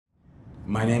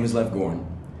My name is Lev Gorn.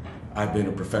 I've been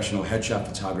a professional headshot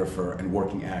photographer and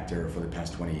working actor for the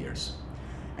past 20 years.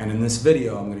 And in this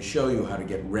video, I'm going to show you how to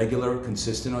get regular,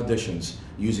 consistent auditions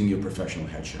using your professional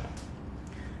headshot.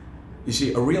 You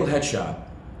see, a real headshot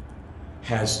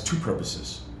has two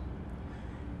purposes.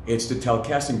 It's to tell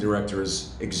casting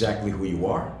directors exactly who you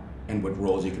are and what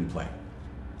roles you can play.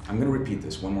 I'm going to repeat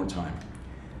this one more time.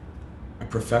 A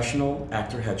professional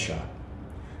actor headshot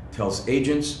tells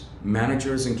agents,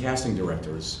 managers, and casting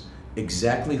directors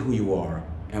exactly who you are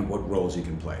and what roles you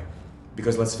can play.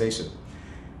 Because let's face it,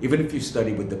 even if you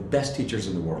study with the best teachers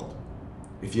in the world,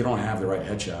 if you don't have the right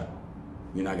headshot,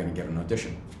 you're not going to get an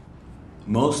audition.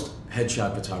 Most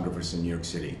headshot photographers in New York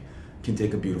City can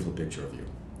take a beautiful picture of you.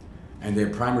 And their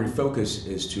primary focus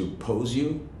is to pose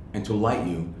you and to light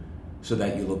you so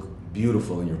that you look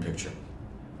beautiful in your picture.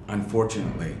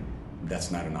 Unfortunately,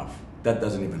 that's not enough. That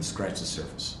doesn't even scratch the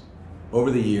surface. Over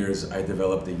the years, I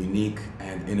developed a unique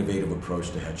and innovative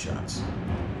approach to headshots.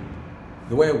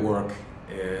 The way I work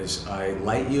is I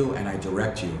light you and I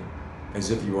direct you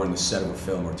as if you were on the set of a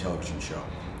film or television show.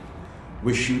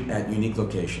 We shoot at unique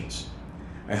locations.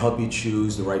 I help you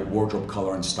choose the right wardrobe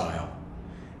color and style.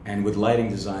 And with lighting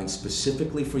designed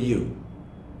specifically for you,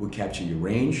 we capture your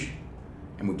range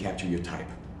and we capture your type.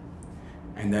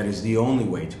 And that is the only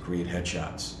way to create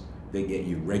headshots. They get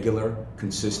you regular,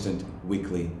 consistent,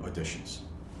 weekly auditions.